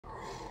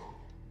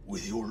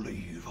With your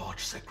leave,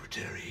 Arch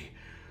Secretary,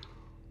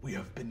 we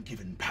have been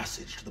given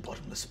passage to the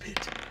bottomless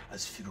pit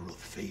as figure of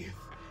faith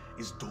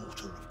is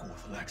daughter of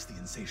Gorthalax the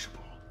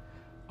Insatiable.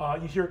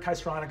 You hear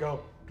Kaistrana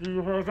go, "Do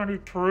you have any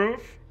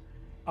proof?"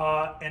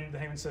 And the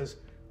hangman says,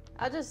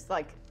 I'll just,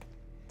 like,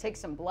 take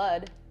some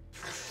blood.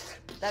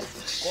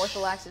 That's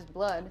Gorthalax's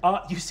blood.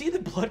 You see the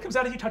blood comes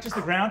out as he touches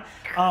the ground.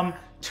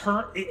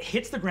 It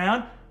hits the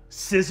ground,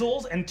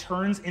 sizzles, and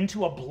turns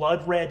into a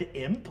blood red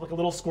imp, like a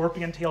little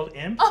scorpion-tailed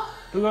imp,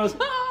 who goes,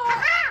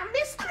 "Ah,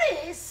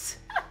 mistress!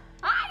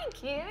 Hi,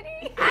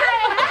 cutie!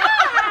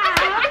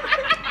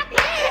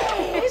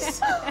 Yes!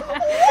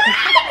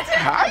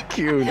 Hi,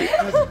 cutie.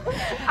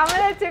 I'm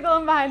gonna tickle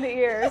him behind the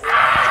ears.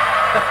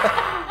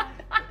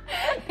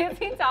 Is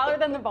he taller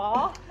than the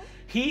ball?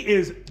 he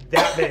is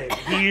that big.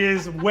 He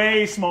is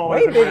way smaller.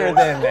 Way than bigger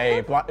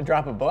Rex. than a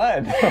drop of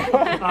blood.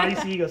 You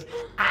see, he goes,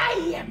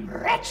 I am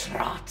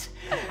wretchrot.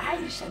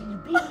 I shall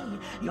be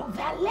your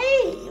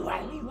valet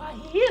while you are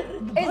here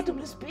in the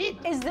bottomless pit.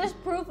 Is this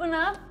proof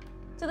enough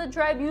to the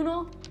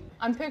tribunal?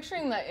 I'm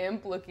picturing the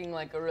imp looking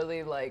like a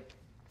really, like,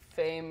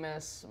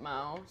 famous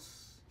mouse.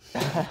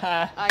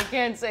 I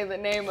can't say the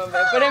name of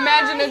it, but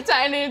imagine a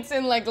tiny, it's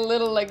in like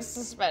little like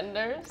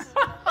suspenders.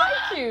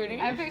 Hi, cutie.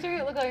 I'm picturing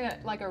it looking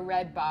like a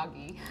red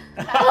boggy.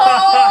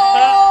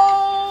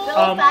 Oh!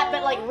 Little fat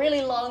but like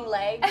really long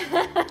legs.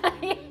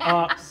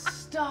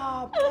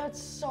 Stop,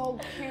 that's so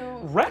cute.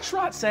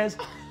 Wretchrot says,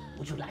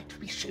 Would you like to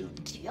be shown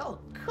to your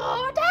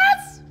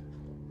quarters?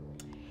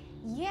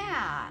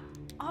 Yeah.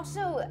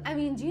 Also, I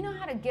mean, do you know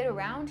how to get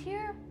around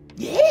here?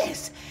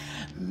 Yes,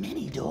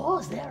 many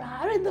doors there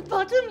are in the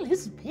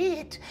bottomless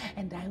pit,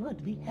 and I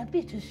would be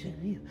happy to show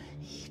you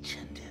each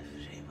and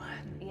every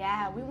one.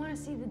 Yeah, we want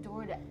to see the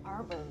door to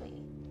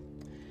Arborlee.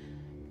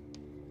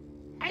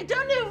 I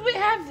don't know if we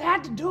have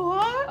that door,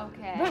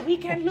 Okay. but we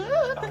can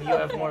look. Oh, you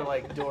have more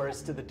like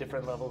doors to the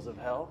different levels of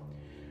hell?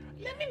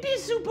 Let me be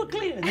super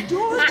clear. The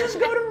doors just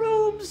go to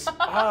rooms.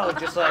 Oh,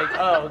 just like,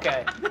 oh,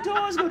 okay. The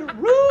doors go to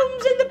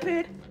rooms in the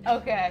pit.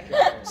 Okay.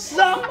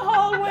 Some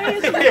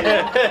hallways. Is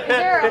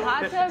there a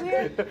hot tub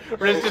here?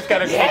 Riz just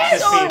kind of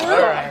Yes, clicks his feet. So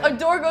All right. a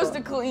door goes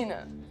to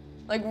Kalina.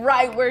 Like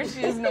right where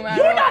she is no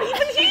matter You're what. not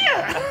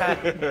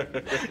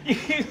even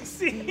here. you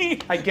see,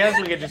 I guess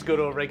we could just go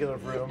to a regular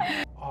room.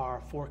 our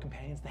four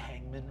companions, the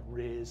Hangman,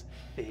 Riz,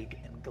 Fig,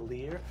 and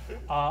Galir,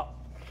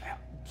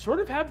 sort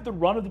of have the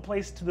run of the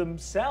place to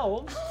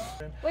themselves.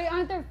 Wait,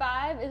 aren't there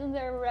 5? Isn't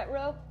there a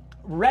retro?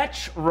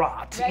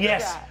 Wretchrot.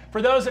 Yes. Wretchrot.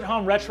 For those at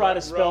home, Wretchrot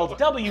is spelled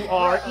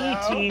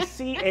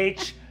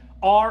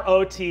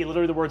W-R-E-T-C-H-R-O-T,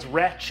 literally the words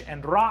wretch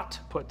and rot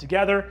put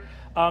together.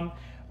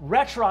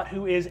 Wretchrot,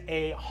 who is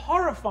a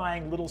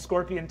horrifying little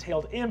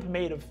scorpion-tailed imp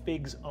made of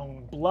Fig's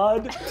own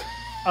blood,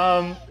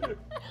 I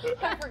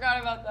forgot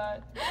about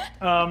that.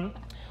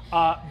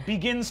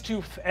 begins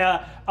to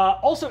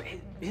also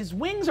his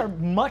wings are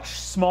much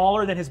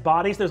smaller than his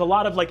body, so there's a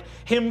lot of like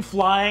him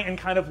flying and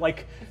kind of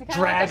like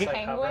dragging. Like a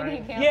penguin? He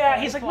can't Yeah,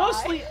 fully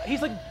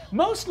he's like fly?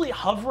 mostly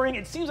hovering.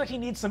 It seems like he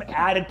needs some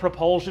added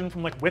propulsion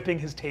from like whipping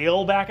his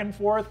tail back and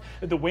forth.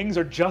 The wings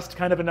are just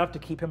kind of enough to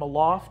keep him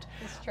aloft.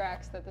 This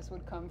tracks that this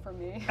would come from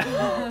me.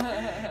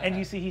 And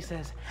you see he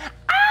says,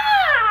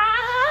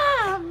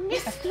 Ah,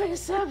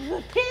 mistress of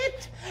the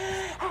pit,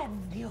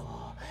 and your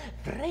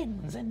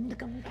friends and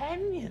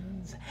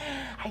companions.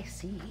 I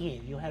see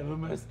here you have a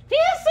most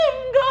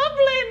fearsome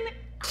goblin.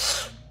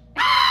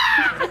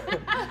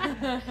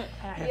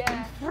 I have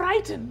been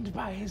frightened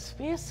by his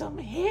fearsome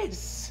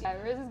hiss.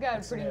 Yeah, Riz has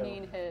got a pretty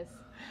mean hiss.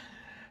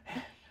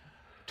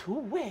 To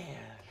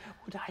where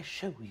would I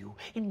show you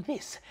in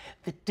this,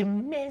 the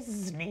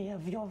demesne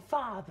of your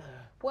father?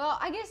 Well,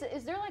 I guess,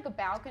 is there like a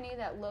balcony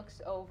that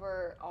looks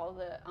over all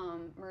the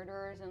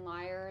murderers and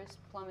liars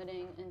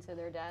plummeting into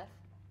their death?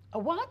 A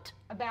what?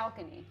 A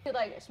balcony. You could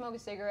like smoke a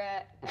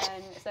cigarette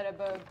and set up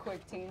a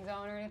quick teen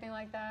zone or anything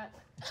like that.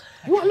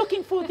 You are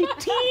looking for the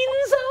teen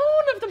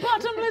zone of the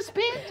bottomless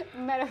pit?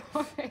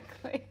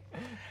 Metaphorically.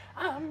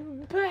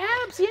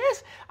 Perhaps,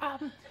 yes.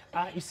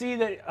 you see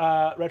that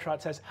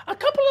Wretchrot says, A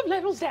couple of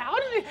levels down,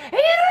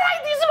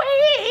 right this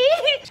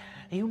way.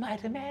 You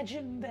might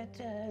imagine that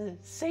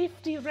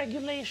safety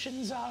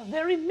regulations are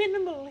very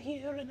minimal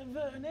here in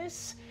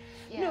Avernus.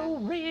 Yeah. No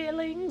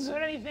railings or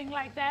anything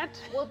like that.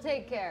 We'll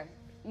take care.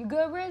 You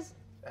good, Riz?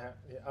 Yeah,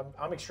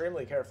 I'm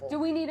extremely careful. Do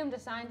we need him to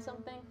sign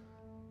something?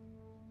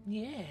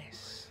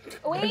 Yes.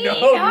 Wait, no,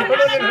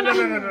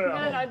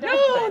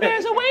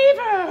 There's a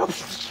waiver.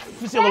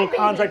 you see a little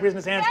contract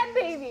business hands. Bad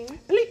baby.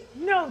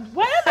 No,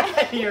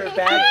 what? You're a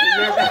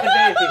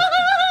bad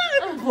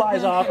baby.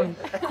 Flies off and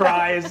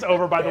cries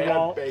over by the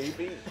wall.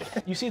 Baby.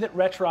 You see that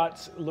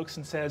Wretchrot looks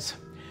and says,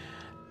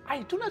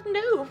 I do not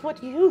know of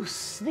what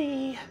use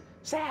the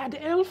sad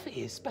elf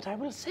is, but I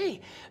will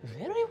say,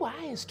 very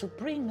wise to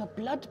bring a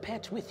blood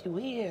pet with you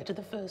here to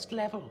the first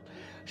level.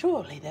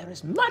 Surely there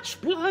is much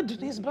blood in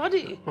his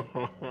body.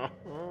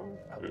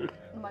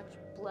 Much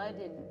blood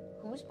in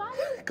whose body?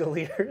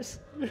 Galier's.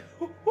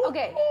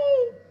 Okay,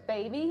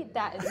 baby,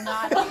 that is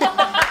not.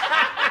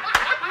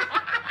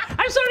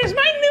 I'm sorry, is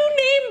my new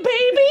name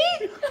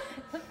Baby?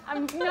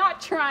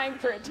 not trying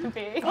for it to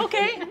be.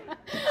 Okay.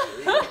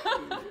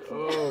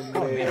 Oh,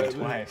 man.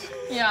 Twice.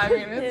 Yeah, I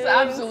mean, it's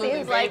absolutely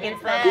seems like baby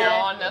it's from that.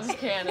 now on. That's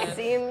canon.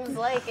 Seems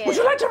like it. Would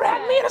you like to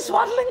wrap me in a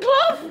swaddling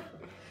cloth?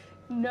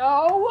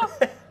 No,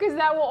 because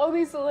that will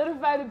only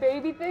solidify the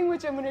baby thing,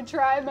 which I'm gonna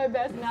try my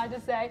best not to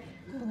say.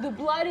 The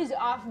blood is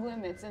off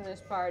limits in this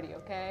party,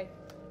 okay?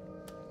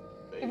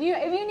 If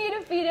you need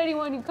to feed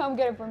anyone, you come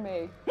get it from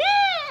me.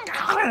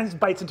 And it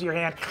bites into your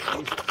hand.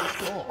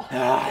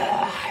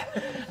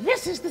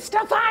 This is the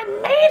stuff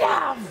I'm made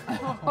of.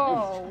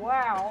 Oh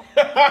wow.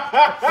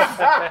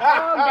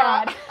 Oh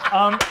god.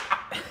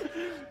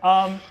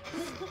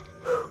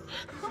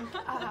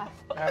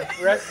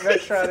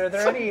 Wretchrot, are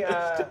there any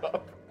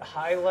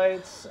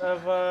highlights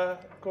of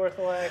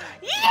Gorthalac?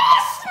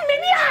 Yes,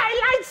 many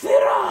highlights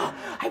there are.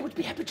 I would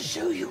be happy to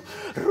show you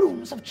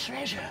rooms of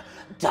treasure,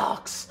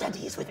 dark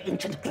studies with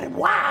ancient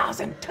grimoires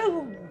and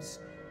tombs.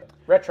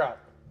 Wretchrot.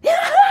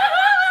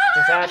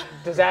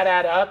 Does that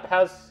add up?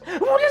 What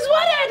does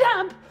what add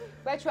up?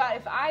 Wretchrot,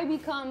 if I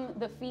become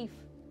the fief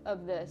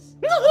of this,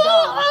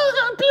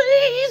 Oh,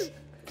 please.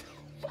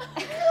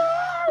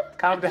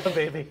 Calm down,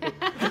 baby. stop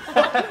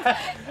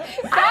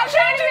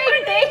trying to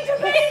make things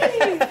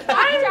babies.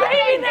 I'm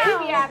trying to make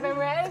baby happen,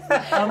 Riz.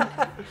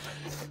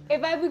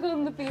 If I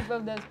become the fief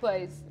of this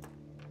place,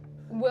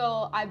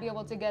 will I be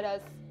able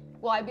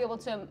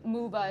to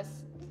move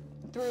us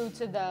through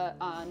to the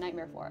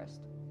Nightmare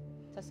Forest,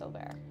 to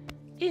Silver?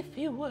 If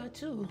you were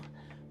to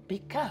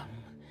become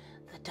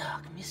the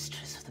dark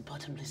mistress of the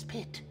bottomless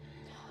pit,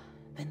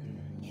 then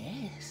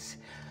yes,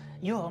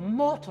 your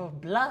mortal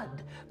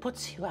blood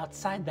puts you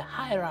outside the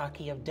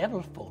hierarchy of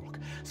devil folk,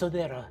 so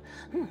there are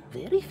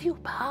very few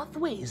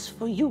pathways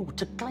for you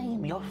to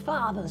claim your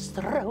father's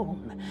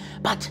throne.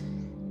 But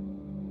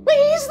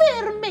ways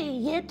there may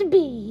yet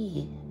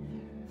be.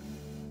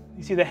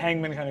 You see the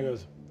hangman kind of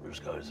goes, This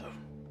guy's a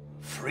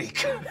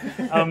freak.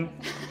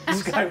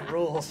 This guy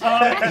rules.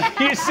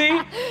 you see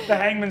the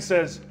hangman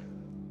says,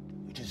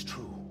 It is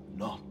true,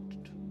 not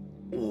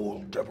all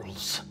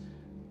devils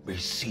may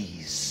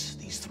seize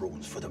these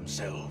thrones for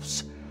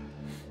themselves.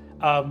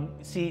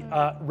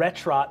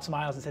 Wretchrot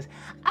smiles and says,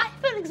 I,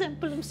 for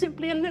example, am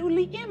simply a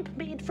lowly imp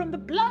made from the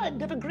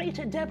blood of a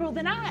greater devil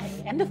than I,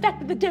 and the fact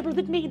that the devil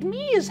that made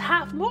me is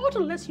half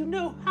mortal lets you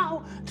know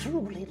how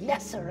truly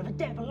lesser of a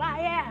devil I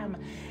am.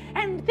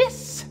 And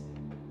this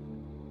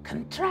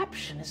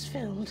contraption is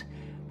filled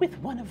with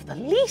one of the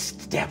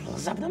least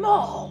devils of them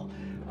all.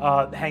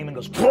 the hangman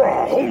goes,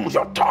 hold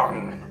your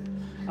tongue.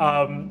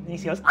 And he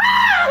goes,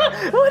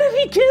 Ah! What if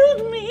he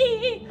killed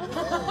me?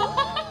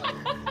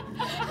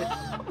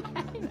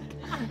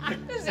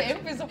 This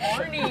imp is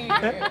horny.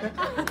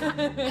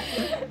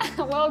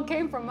 Well, it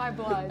came from my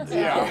blood. So.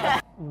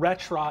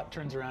 Wretchrot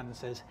turns around and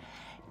says,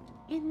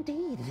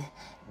 Indeed,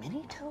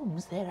 many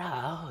tomes there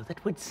are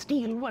that would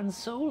steal one's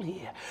soul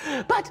here.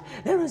 But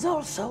there is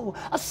also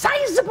a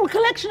sizable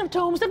collection of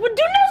tomes that would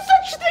do no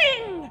such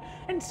thing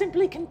and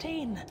simply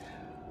contain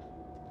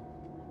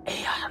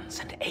aeons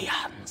and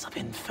aeons of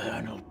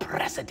infernal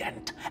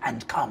precedent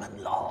and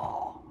common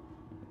law.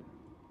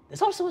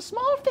 There's also a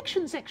small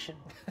fiction section.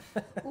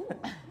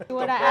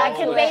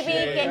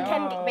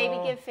 Can baby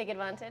give Fig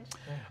advantage?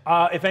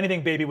 if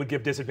anything, baby would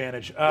give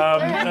disadvantage.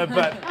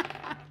 But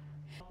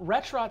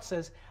Wretchrot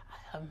says,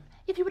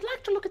 If you would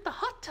like to look at the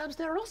hot tubs,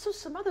 there are also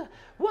some other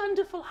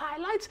wonderful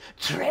highlights,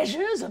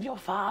 treasures of your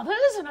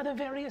fathers and other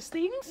various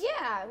things.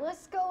 Yeah,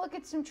 let's go look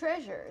at some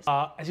treasures.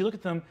 as you look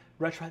at them,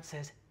 Wretchrot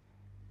says,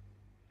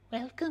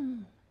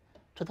 Welcome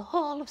to the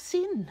Hall of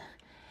Sin,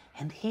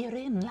 and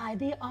herein lie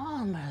the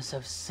armors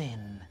of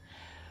sin,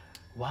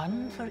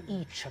 one for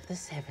each of the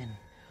seven,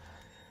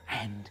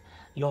 and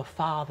your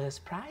father's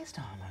prized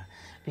armor,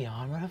 the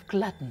armor of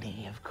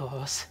gluttony, of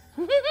course.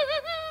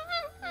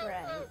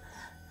 Right.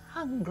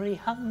 Hungry,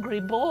 hungry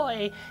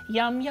boy,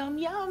 yum, yum,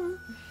 yum.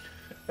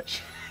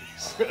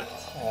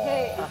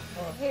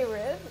 Hey,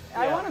 Riz,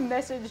 I want to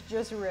message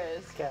just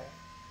Riz. Okay.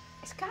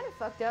 It's kind of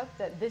fucked up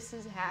that this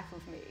is half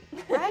of me,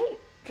 right?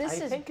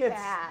 This I is think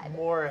bad. it's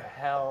more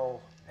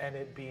hell and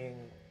it being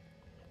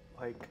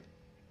like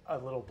a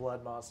little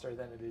blood monster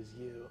than it is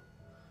you.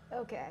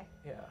 Okay,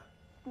 Yeah.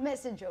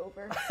 message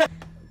over.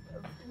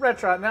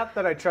 Wretchrot, not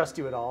that I trust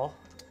you at all,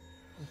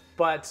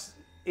 but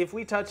if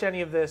we touch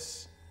any of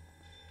this,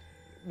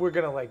 we're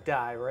gonna like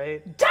die,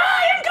 right?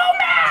 Die and go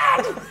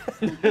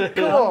mad!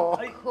 Cool.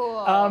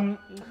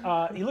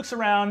 he looks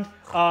around,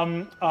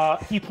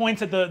 he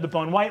points at the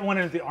bone white one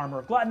and the armor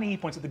of gluttony, he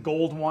points at the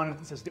gold one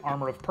and says the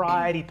armor of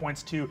pride, he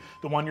points to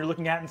the one you're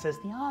looking at and says,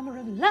 The armor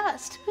of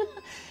lust.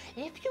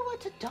 If you were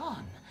to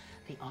don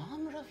the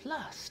armor of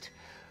lust,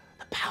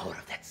 the power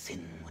of that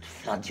sin would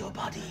flood your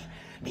body,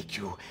 make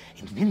you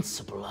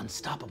invincible,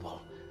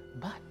 unstoppable.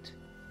 But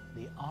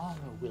the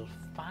armor will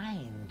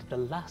find the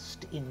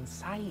lust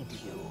inside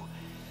you,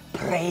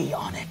 prey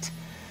on it,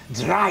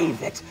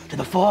 drive it to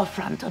the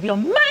forefront of your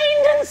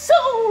mind and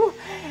soul,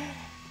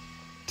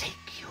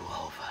 take you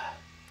over.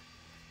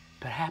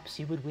 Perhaps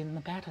you would win the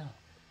battle,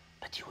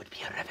 but you would be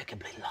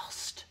irrevocably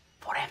lost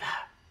forever.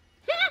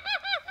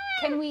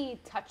 Can we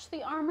touch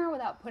the armor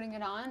without putting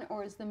it on,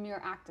 or is the mere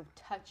act of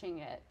touching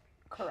it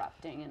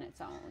corrupting in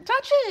its own?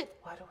 Touch it!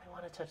 Why do we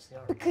want to touch the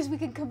armor? Because we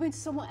can convince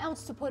someone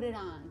else to put it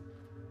on.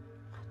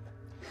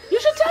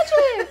 You should touch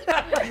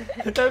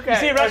it! Okay. You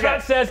see,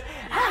 Wretchrot says,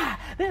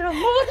 There are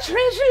more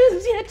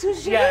treasures yet to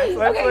share. Yes,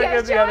 let's Okay, look yes,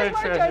 at the show other us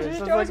more treasures. treasures, Let's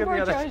show look us at more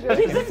the other treasures.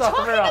 treasures. We've been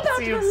Somewhere talking else about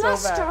seems your so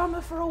lust bad.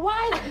 armor for a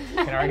while. I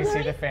can already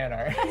see the fan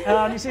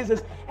art. you see it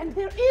says, And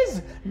there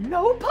is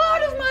no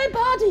part of my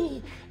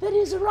body that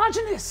is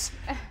erogenous.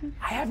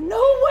 I have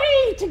no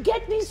way to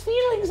get these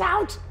feelings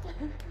out.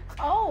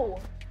 Oh,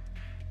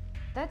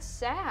 that's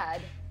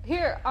sad.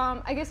 Here,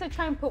 I guess I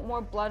try and put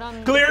more blood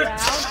on the Clear.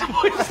 ground.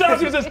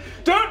 Stops you and says,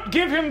 don't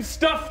give him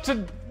stuff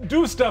to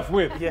do stuff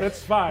with.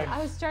 That's fine. I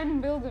was trying to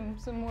build him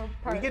some more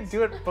parts. We can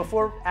do it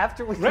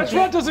after we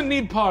Wretchrot doesn't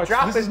need parts.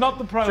 This is not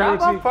the priority.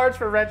 Drop off parts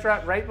for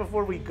Wretchrot right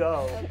before we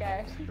go.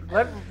 Okay.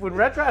 When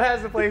Wretchrot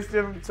has the place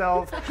to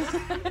himself,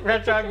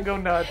 Wretchrot can go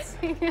nuts.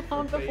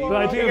 On the The floor.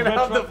 idea of Get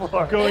off the Wretchrot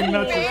floor. going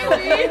nuts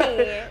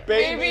is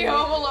Baby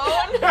Home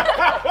Alone.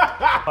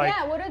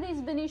 Yeah, what are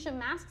these Venetian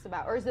masks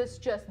about? Or is this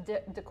just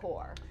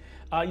decor?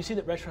 you see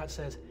that Wretchrot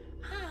says,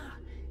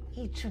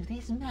 Each of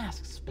these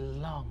masks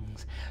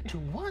belongs to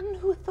one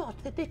who thought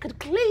that they could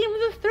claim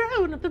the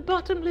throne of the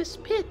bottomless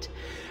pit.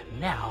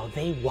 Now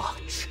they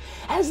watch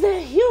as their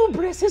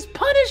hubris is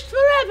punished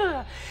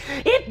forever.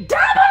 It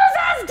doubles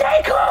as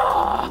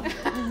decor!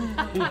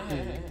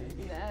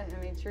 Yeah,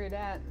 I mean, true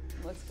that.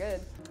 Looks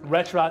good.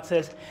 Wretchrot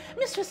says,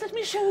 Mistress, let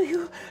me show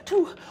you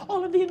to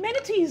all of the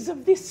amenities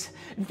of this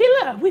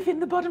villa within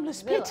the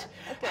bottomless pit.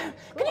 Okay,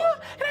 Can I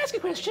ask a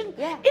question?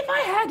 Yeah. If I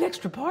had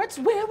extra parts,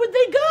 where would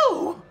they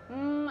go?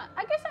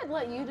 I guess I'd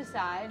let you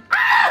decide.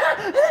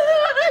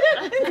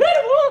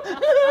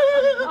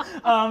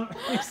 Incredible!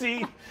 you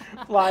see,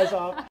 flies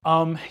off.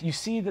 You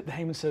see that the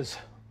hangman says,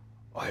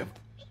 I have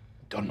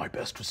done my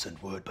best to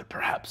send word, but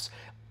perhaps.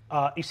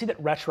 You see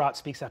that Wretchrot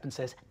speaks up and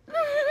says,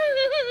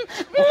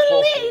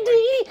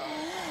 Lady,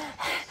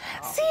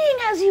 seeing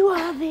as you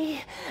are the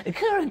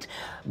current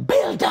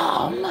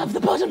beldam of the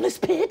bottomless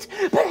pit,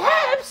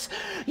 perhaps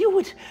you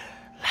would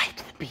light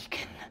the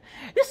beacon.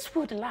 This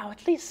would allow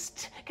at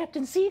least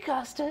Captain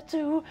Seacaster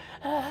to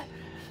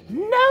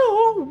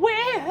know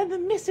where the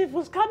missive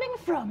was coming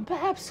from.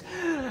 Perhaps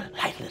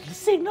light a little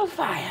signal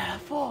fire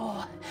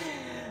for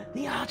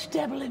the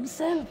archdevil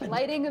himself. And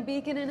Lighting a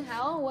beacon in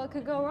hell? What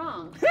could go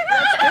wrong?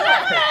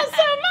 not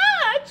so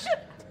much!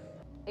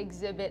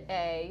 Exhibit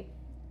A,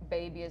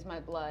 baby is my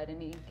blood,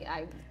 and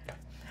I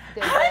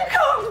did I'm that.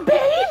 called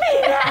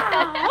baby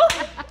now!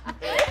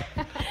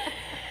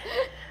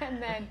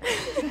 And then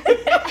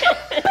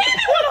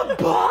What a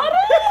bottle!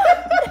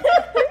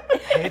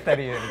 I hate that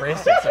he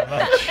embraced it so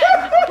much.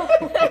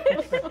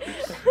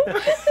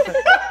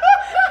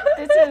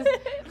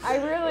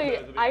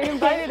 I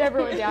invited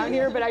everyone down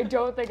here, but I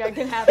don't think I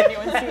can have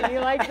anyone see me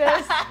like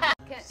this.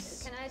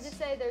 Can I just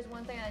say there's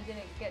one thing I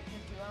didn't get to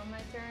do on my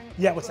turn?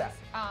 Yeah, what's that?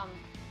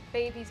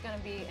 Baby's gonna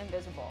be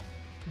invisible.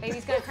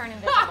 Baby's gonna turn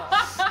invisible.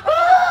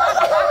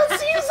 Oh, it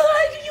seems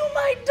like you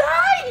might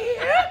die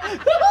here.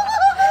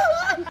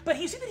 But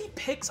you see that he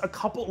picks a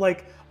couple,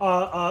 like,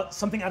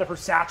 something out of her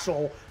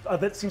satchel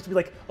that seems to be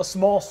like a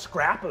small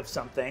scrap of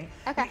something.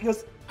 Okay. He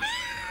goes,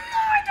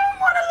 I don't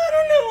want to let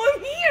her know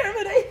I'm here,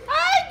 but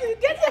I do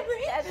get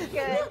something. That's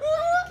good.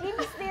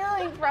 Keep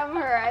stealing from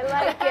her. I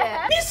like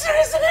it.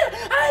 Mistress, I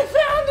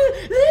found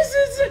this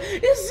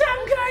is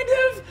some kind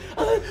of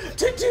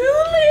to-do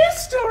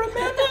list or a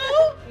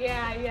memo.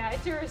 Yeah,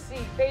 it's your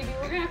receipt. Baby,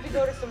 we're gonna have to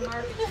go to some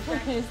markets to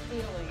practice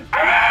stealing.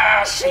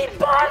 She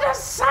bought a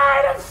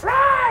side of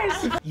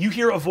fries. you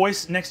hear a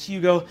voice next to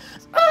you go,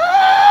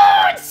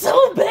 Oh, it's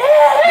so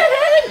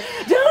bad.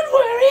 Don't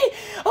worry,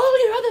 all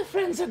your other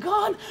friends are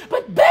gone,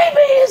 but baby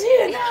is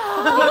here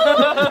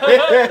now.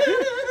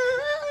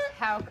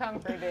 How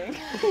comforting.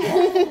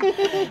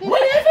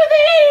 Whatever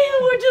they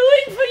were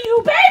doing for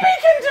you, baby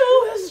can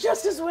do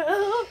just as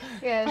well.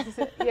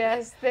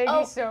 Yes, thank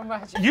you so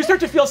much. you start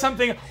to feel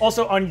something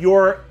also on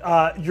your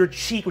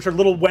cheek, which are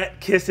little wet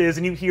kisses,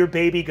 and you hear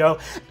baby go,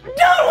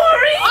 Don't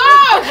worry.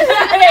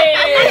 Okay.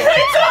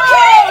 It's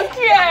okay.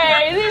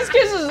 Okay, these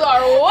kisses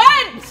are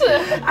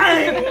wet.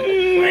 I'm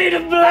made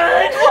of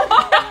blood.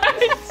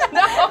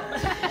 No.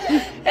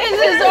 This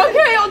is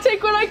okay. I'll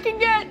take what I can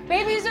get.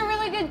 Baby's a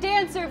really good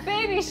dancer.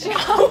 Baby show.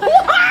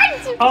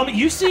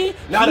 You see,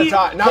 Not he the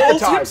time, not the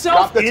holds time, himself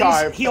not the in-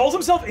 time. He holds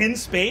himself in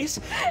space,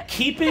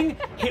 keeping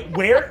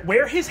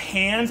where his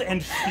hands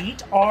and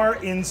feet are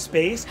in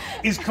space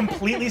is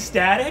completely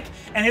static,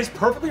 and his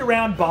perfectly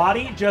round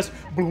body just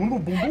boom,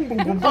 boom, boom, boom,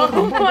 boom, boom, boom, boom,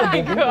 boom,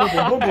 boom, boom,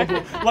 boom, boom,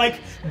 boom, like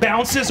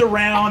bounces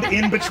around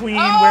in between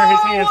where his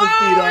hands and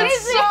feet are.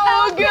 It's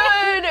so good.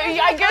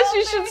 I guess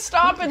you should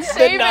stop and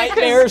save it. 'Cause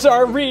Nightmares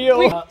are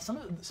real. Some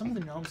of the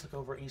gnomes look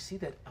over, and you see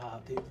that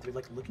they're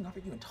like looking over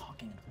at you and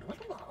talking.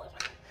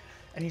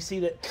 And you see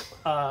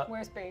that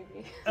Where's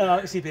baby?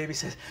 you see baby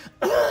says,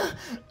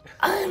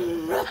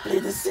 I'm roughly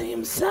the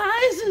same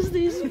size as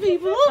these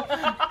people.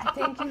 I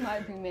think you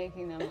might be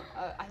making them.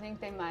 I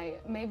think they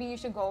might. Maybe you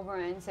should go over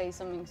and say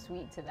something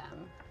sweet to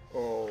them.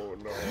 Oh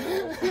no.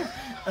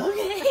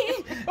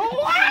 Okay.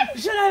 What?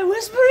 Should I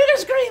whisper it or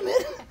scream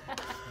it?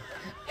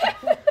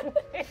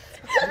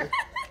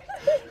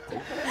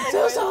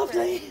 So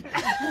softly.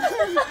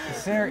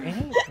 Is there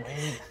any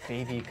way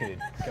baby could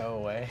go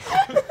away?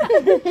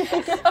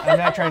 I'm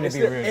not trying to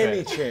be rude.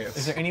 Any but chance?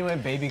 Is there any way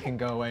baby can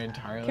go away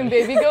entirely? Can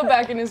baby go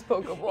back in his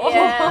Pokeball?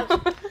 Yeah.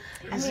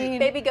 I mean,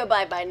 Baby go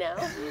bye-bye now.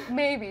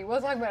 maybe.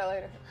 We'll talk about it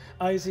later.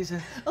 I see.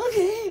 Says,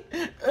 Okay.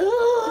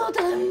 Oh,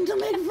 time to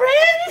make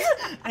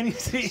friends. and you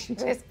see.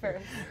 Whisper.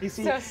 You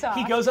see, So soft.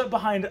 he goes up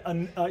behind.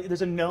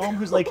 There's a gnome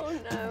who's like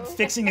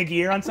fixing a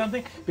gear on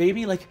something.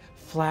 Baby like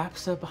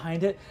flaps up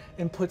behind it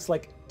and puts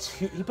like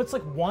he puts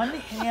like one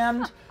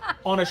hand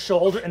on a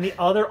shoulder and the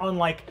other on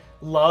like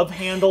love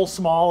handle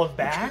small of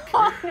back,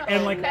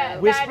 and like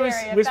whispers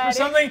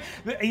something.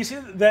 And you see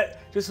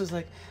that just was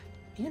like,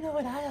 you know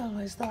what I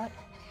always thought.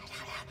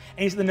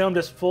 And you see the gnome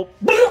just full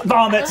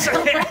vomits,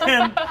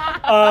 and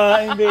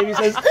baby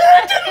says,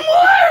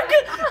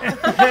 "It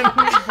didn't work," and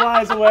he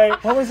flies away.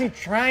 What was he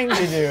trying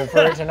to do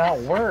for it to not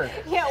work?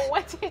 Yeah,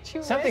 what did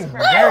you Something whisper?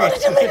 very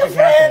specific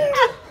happened.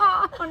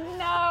 Oh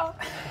no.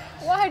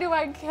 Why do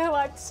I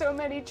collect so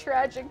many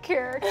tragic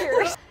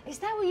characters? Is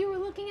that what you were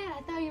looking at?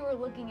 I thought you were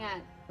looking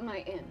at my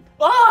imp.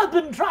 Oh, I've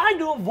been trying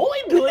to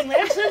avoid doing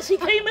that since he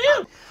came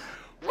in.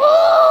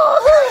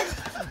 Oh,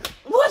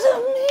 what a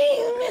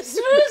mean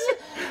mistress.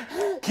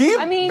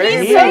 I mean,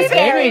 Baby- he's so baby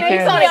scary. can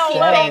He's like a stay.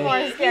 little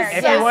more scary.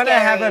 If you want to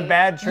have a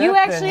bad trip, You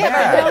actually then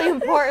have a really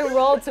important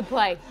role to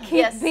play. Keep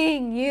Yes.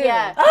 being you.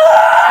 Yeah.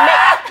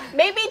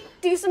 Maybe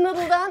do some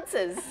little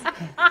dances.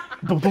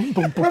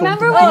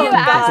 Remember when you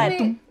asked God. me?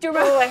 Do you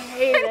remember Oh, I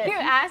hate when it. you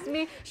asked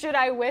me, should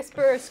I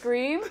whisper or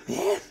scream?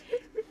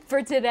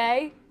 For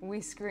today,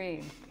 we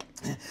scream.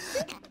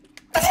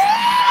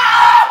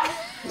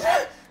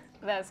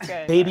 That's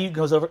good. Baby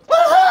goes over.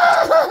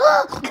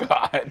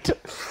 God.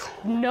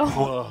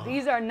 No,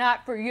 these are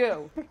not for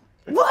you.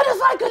 What if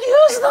I could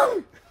use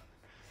them?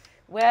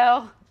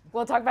 Well,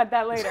 we'll talk about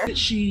that later.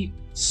 She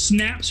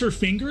snaps her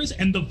fingers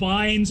and the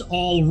vines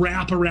all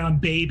wrap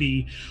around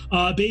Baby.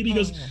 Baby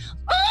goes,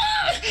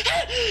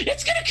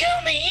 it's gonna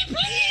kill me, please!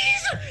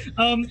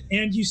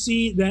 And you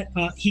see that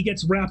he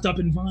gets wrapped up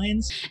in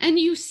vines. And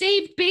you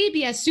saved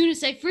Baby as soon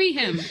as I free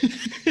him.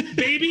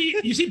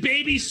 You see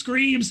Baby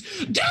screams,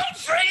 "Don't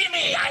free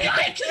me! I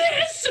like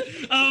this!"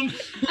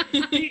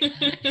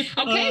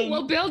 Okay,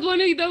 we'll build one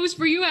of those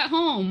for you at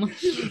home.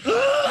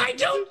 I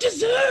don't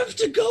deserve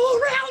to go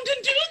around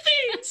and do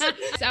things.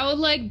 I would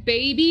like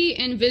Baby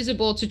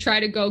invisible to try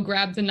to go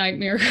grab the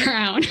nightmare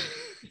crown.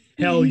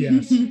 Hell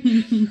yes.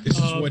 This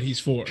is what he's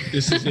for.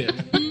 This is it.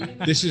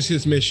 This is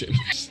his mission.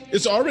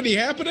 It's already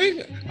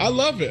happening. I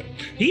love it.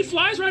 He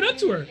flies right up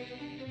to her.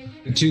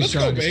 The two Let's go,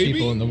 strongest baby.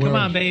 people in the world. Come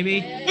on,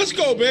 Baby. Let's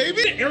go,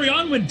 baby.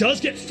 Arianwin does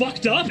get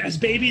fucked up as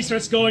Baby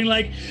starts going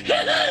like,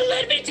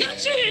 "Let me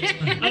touch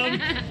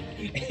it."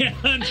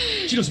 And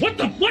she goes, "What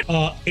the what?"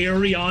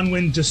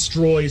 Arianwin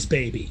destroys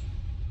Baby.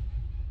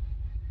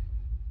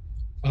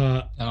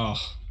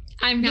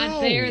 I'm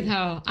not there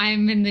though.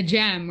 I'm in the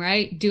gem,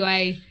 right? Do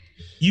I?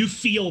 You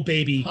feel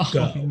Baby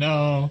go.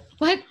 No.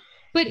 What?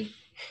 But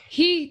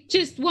he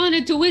just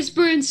wanted to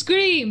whisper and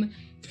scream.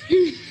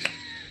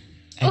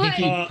 I think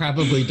he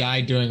probably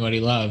died doing what he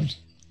loved.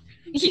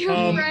 You're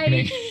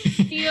right.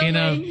 Being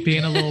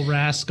a little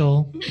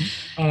rascal.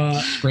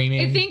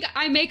 Screaming. I think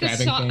I make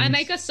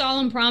a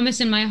solemn promise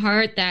in my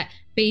heart that,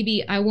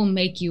 Baby, I will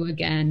make you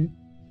again.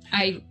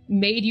 I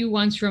made you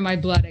once from my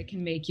blood. I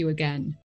can make you again.